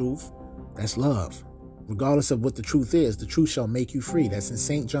love the truth, that's love. Regardless of what the truth is, the truth shall make you free. That's in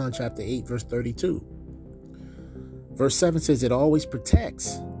St. John chapter 8, verse 32. Verse 7 says it always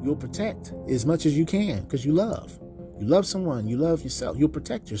protects. You'll protect as much as you can because you love. You love someone. You love yourself. You'll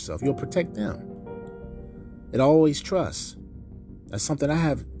protect yourself. You'll protect them. It always trusts. That's something I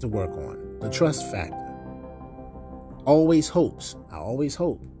have to work on. The trust factor. Always hopes. I always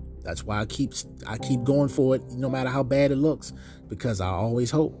hope. That's why I keep going for it no matter how bad it looks, because I always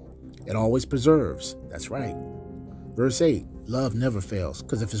hope. It always preserves. That's right. Verse 8, love never fails,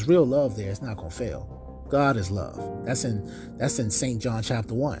 because if it's real love there, it's not going to fail. God is love. That's in St. John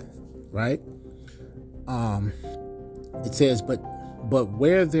chapter 1, right? It says, but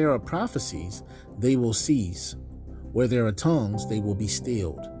where there are prophecies, they will cease. Where there are tongues, they will be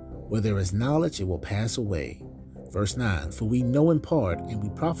stilled. Where there is knowledge, it will pass away. Verse 9, for we know in part and we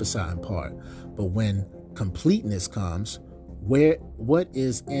prophesy in part, but when completeness comes, what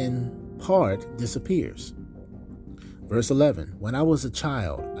is in part disappears. Verse 11, when I was a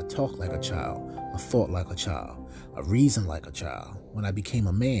child, I talked like a child, I thought like a child, I reasoned like a child. When I became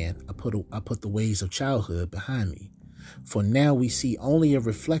a man, I put the ways of childhood behind me. For now we see only a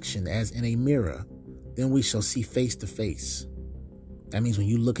reflection as in a mirror, then we shall see face to face. That means when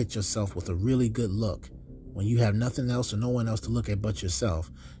you look at yourself with a really good look, when you have nothing else or no one else to look at but yourself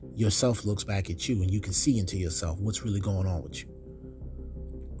looks back at you and you can see into yourself what's really going on with you.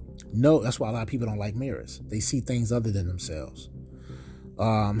 No, that's why a lot of people don't like mirrors. They see things other than themselves.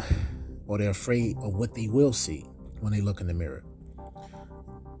 Or they're afraid of what they will see when they look in the mirror.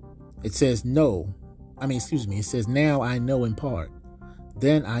 It says it says, now I know in part,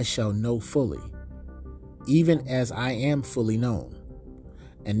 then I shall know fully, even as I am fully known.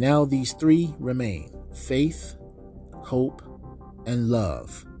 And now these three remain, faith, hope, and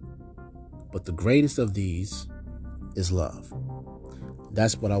love. But the greatest of these is love.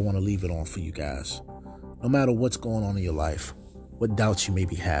 That's what I want to leave it on for you guys. No matter what's going on in your life, what doubts you may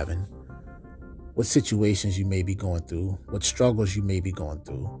be having, what situations you may be going through, what struggles you may be going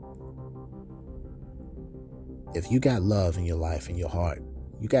through. If you got love in your life, in your heart,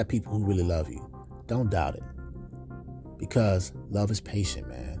 you got people who really love you, don't doubt it. Because love is patient,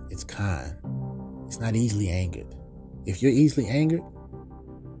 man. It's kind. It's not easily angered. If you're easily angered,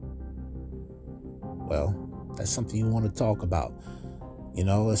 well, that's something you want to talk about. You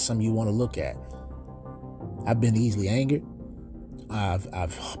know, it's something you want to look at. I've been easily angered. I've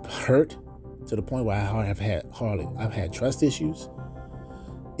hurt to the point where I've had trust issues.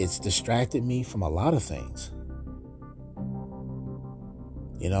 It's distracted me from a lot of things.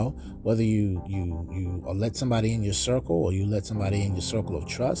 You know, whether you let somebody in your circle or you let somebody in your circle of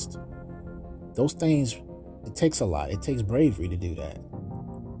trust, those things, it takes a lot. It takes bravery to do that.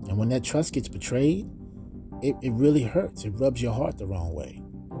 And when that trust gets betrayed, it really hurts. It rubs your heart the wrong way.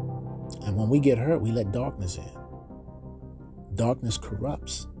 And when we get hurt, we let darkness in. Darkness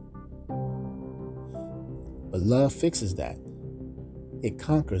corrupts. But love fixes that. It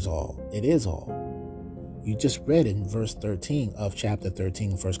conquers all. It is all. You just read it in verse 13 of chapter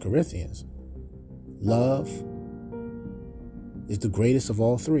 13 of 1 Corinthians. Love is the greatest of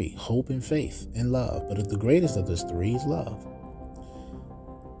all three. Hope and faith and love. But the greatest of those three is love.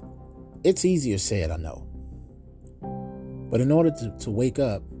 It's easier said, I know. But in order to wake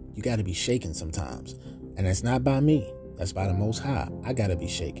up, you got to be shaken sometimes. And that's not by me. That's by the Most High. I got to be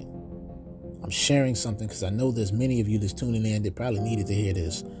shaken. I'm sharing something because I know there's many of you that's tuning in that probably needed to hear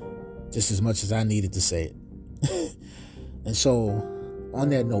this just as much as I needed to say it. And so, on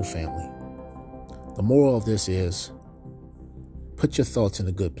that note, family, the moral of this is put your thoughts in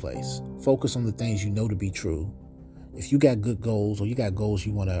a good place. Focus on the things you know to be true. If you got good goals or you got goals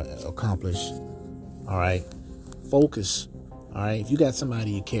you want to accomplish, all right, focus. All right, if you got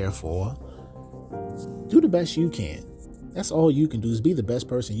somebody you care for, do the best you can. That's all you can do is be the best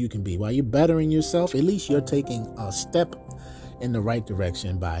person you can be. While you're bettering yourself, at least you're taking a step in the right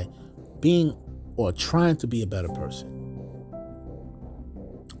direction by being or trying to be a better person.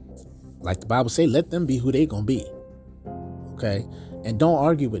 Like the Bible say, let them be who they gonna be. Okay? And don't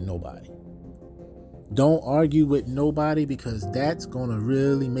argue with nobody. Don't argue with nobody, because that's gonna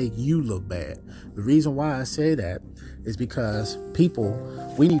really make you look bad. The reason why I say that is because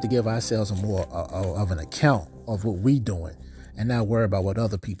we need to give ourselves a more of an account of what we doing and not worry about what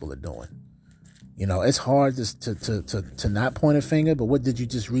other people are doing. You know, it's hard to not point a finger, but what did you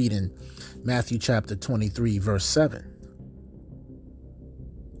just read in Matthew chapter 23, verse 7?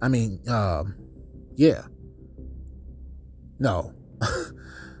 I mean, yeah. No.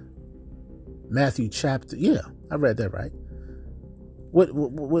 Matthew chapter, yeah, I read that right.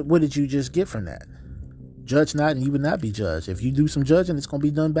 What did you just get from that? Judge not, and you will not be judged. If you do some judging, it's going to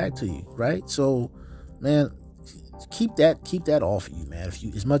be done back to you, right? So, man, keep that off of you, man,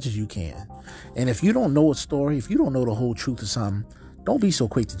 as much as you can. And if you don't know a story, if you don't know the whole truth of something, don't be so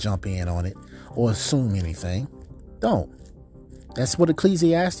quick to jump in on it or assume anything. Don't. That's what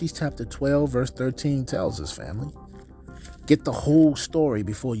Ecclesiastes chapter 12, verse 13 tells us, family. Get the whole story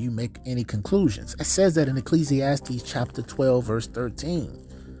before you make any conclusions. It says that in Ecclesiastes chapter 12, verse 13.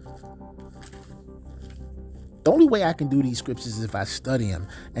 The only way I can do these scriptures is if I study them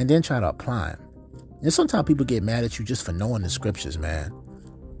and then try to apply them. And sometimes people get mad at you just for knowing the scriptures, man.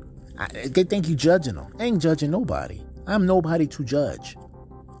 They think you judging them. I ain't judging nobody. I'm nobody to judge.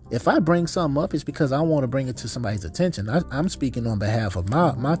 If I bring something up, it's because I want to bring it to somebody's attention. I'm speaking on behalf of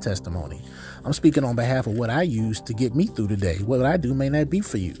my testimony. I'm speaking on behalf of what I use to get me through the day. What I do may not be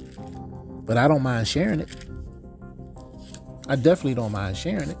for you, but I don't mind sharing it. I definitely don't mind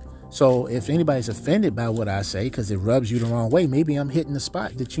sharing it. So if anybody's offended by what I say because it rubs you the wrong way, maybe I'm hitting the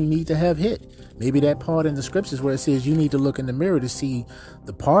spot that you need to have hit. Maybe that part in the scriptures where it says you need to look in the mirror to see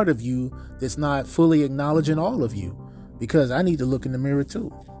the part of you that's not fully acknowledging all of you, because I need to look in the mirror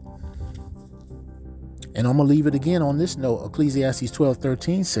too. And I'm going to leave it again on this note. Ecclesiastes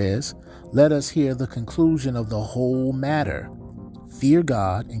 12:13 says, let us hear the conclusion of the whole matter. Fear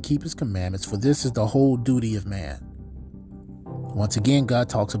God and keep his commandments, for this is the whole duty of man. Once again, God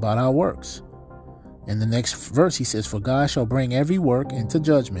talks about our works. In the next verse, he says, for God shall bring every work into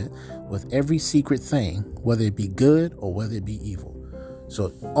judgment with every secret thing, whether it be good or whether it be evil.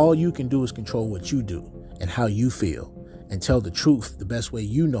 So all you can do is control what you do and how you feel, and tell the truth the best way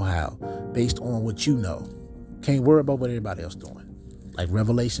you know how, based on what you know. Can't worry about what everybody else doing. Like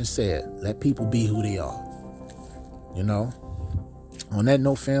Revelation said, let people be who they are. You know? On that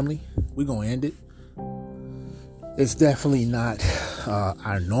note, family, we're going to end it. It's definitely not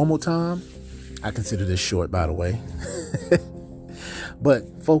our normal time. I consider this short, by the way.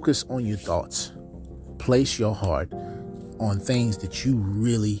 But focus on your thoughts. Place your heart on things that you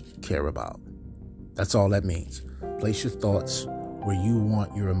really care about. That's all that means. Place your thoughts where you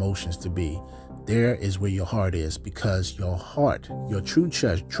want your emotions to be. There is where your heart is, because your heart, your true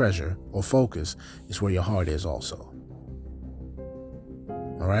treasure or focus, is where your heart is also.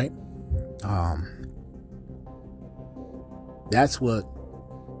 All right? That's what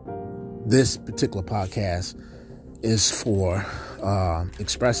this particular podcast is for,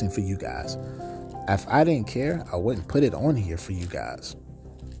 expressing for you guys. If I didn't care, I wouldn't put it on here for you guys.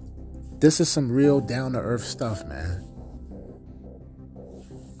 This is some real down-to-earth stuff, man.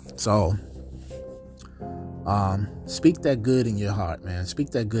 So, speak that good in your heart, man.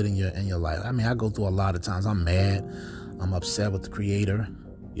 Speak that good in your life. I mean, I go through a lot of times. I'm mad. I'm upset with the Creator.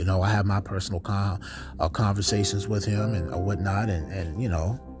 You know, I have my personal conversations with him and whatnot, and you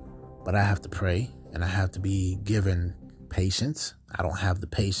know, but I have to pray, and I have to be given patience. I don't have the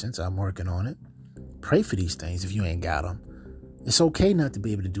patience. I'm working on it. Pray for these things if you ain't got them. It's okay not to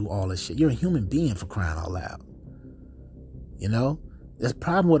be able to do all this shit. You're a human being, for crying out loud. You know? The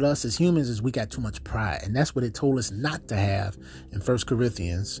problem with us as humans is we got too much pride. And that's what it told us not to have in 1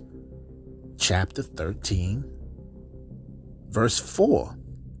 Corinthians chapter 13, verse 4.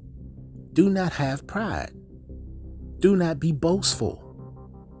 Do not have pride. Do not be boastful.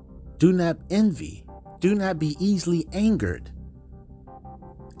 Do not envy. Do not be easily angered.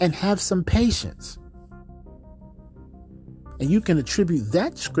 And have some patience. And you can attribute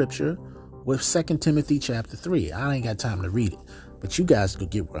that scripture with 2 Timothy chapter 3. I ain't got time to read it, but you guys could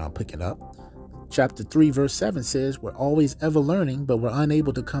get where I'm picking up. Chapter 3, verse 7 says, we're always ever learning, but we're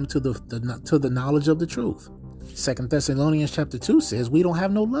unable to come to the knowledge of the truth. 2 Thessalonians chapter 2 says, we don't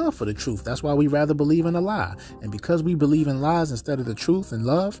have no love for the truth. That's why we rather believe in a lie. And because we believe in lies instead of the truth and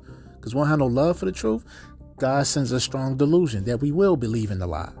love, because we don't have no love for the truth, God sends a strong delusion that we will believe in the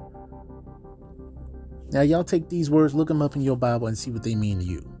lie. Now, y'all take these words, look them up in your Bible, and see what they mean to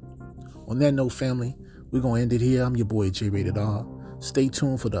you. On that note, family, we're going to end it here. I'm your boy, J Rated R. Stay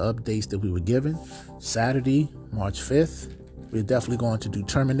tuned for the updates that we were given. Saturday, March 5th, we're definitely going to do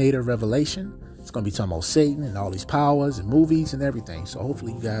Terminator Revelation. It's going to be talking about Satan and all these powers and movies and everything. So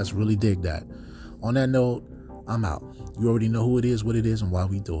hopefully you guys really dig that. On that note, I'm out. You already know who it is, what it is, and why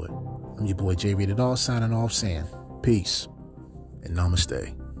we do it. I'm your boy, J Rated R, signing off saying peace and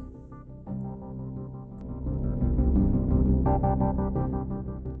namaste.